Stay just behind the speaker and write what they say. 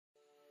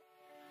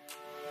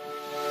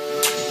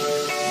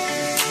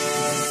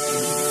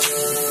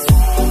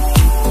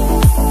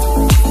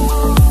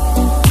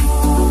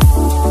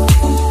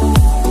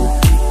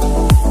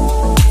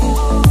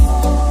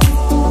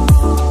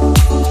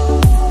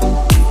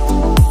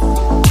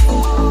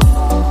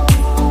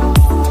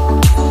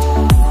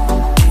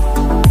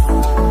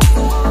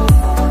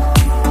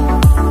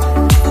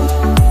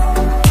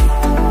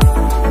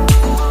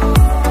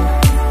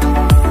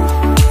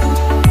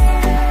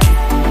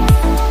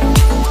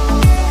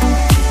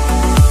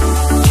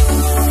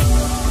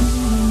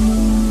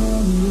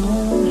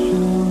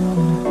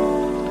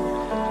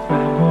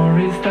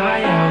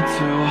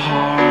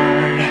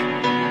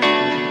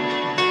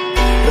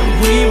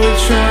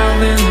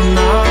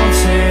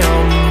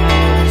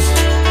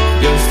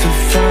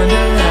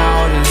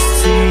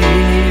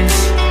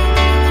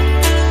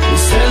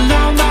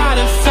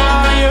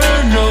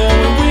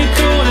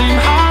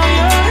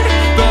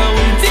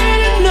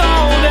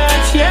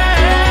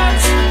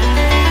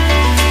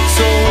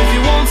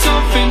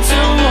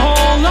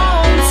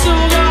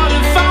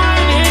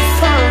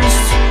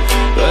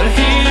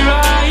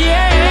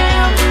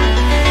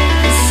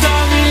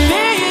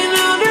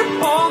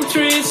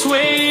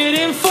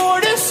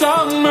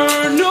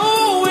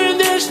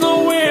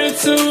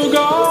to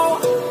go.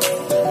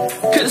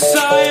 'Cause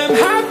I am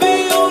happy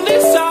on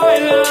this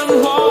island,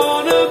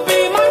 wanna be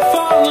my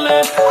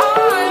farmland.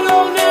 I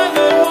don't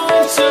ever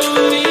want to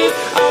leave,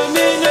 I'm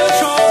in a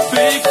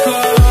tropic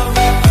club.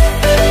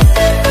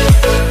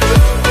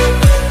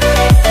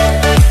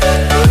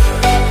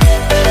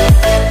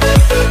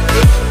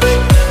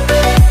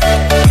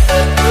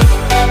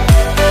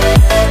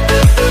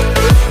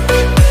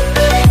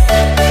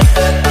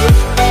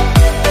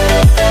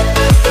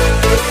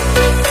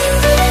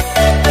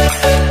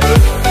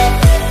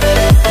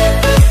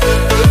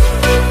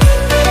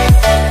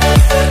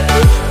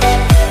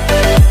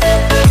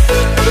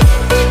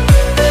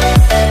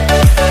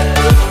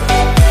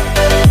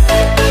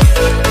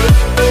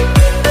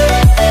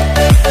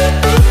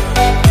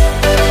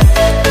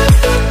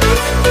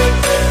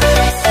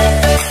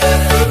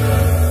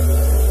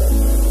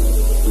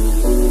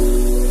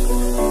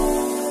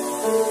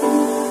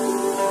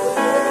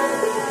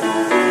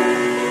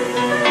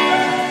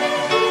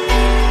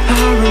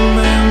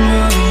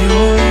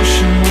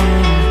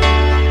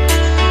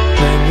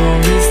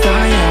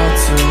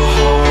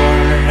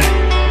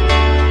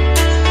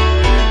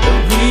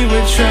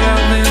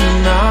 Traveling the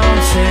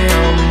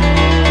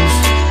mountains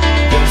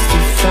just to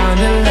find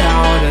the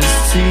loudest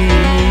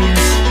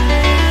tears.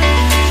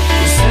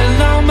 We set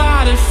down by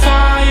the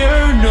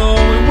fire,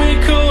 knowing we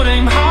could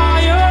aim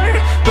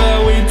higher, but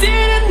we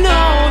didn't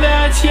know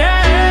that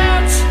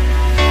yet.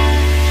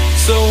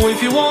 So if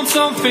you want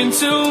something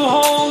to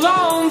hold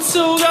on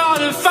to,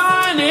 gotta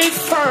find it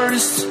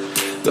first.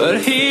 But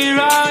here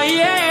I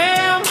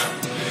am,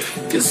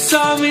 'cause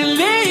I've been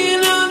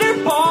laying under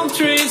palm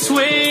trees,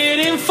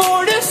 waiting for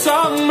the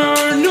summer,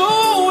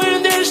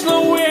 knowing there's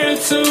nowhere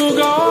to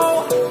go.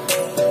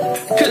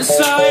 'Cause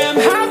I am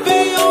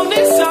happy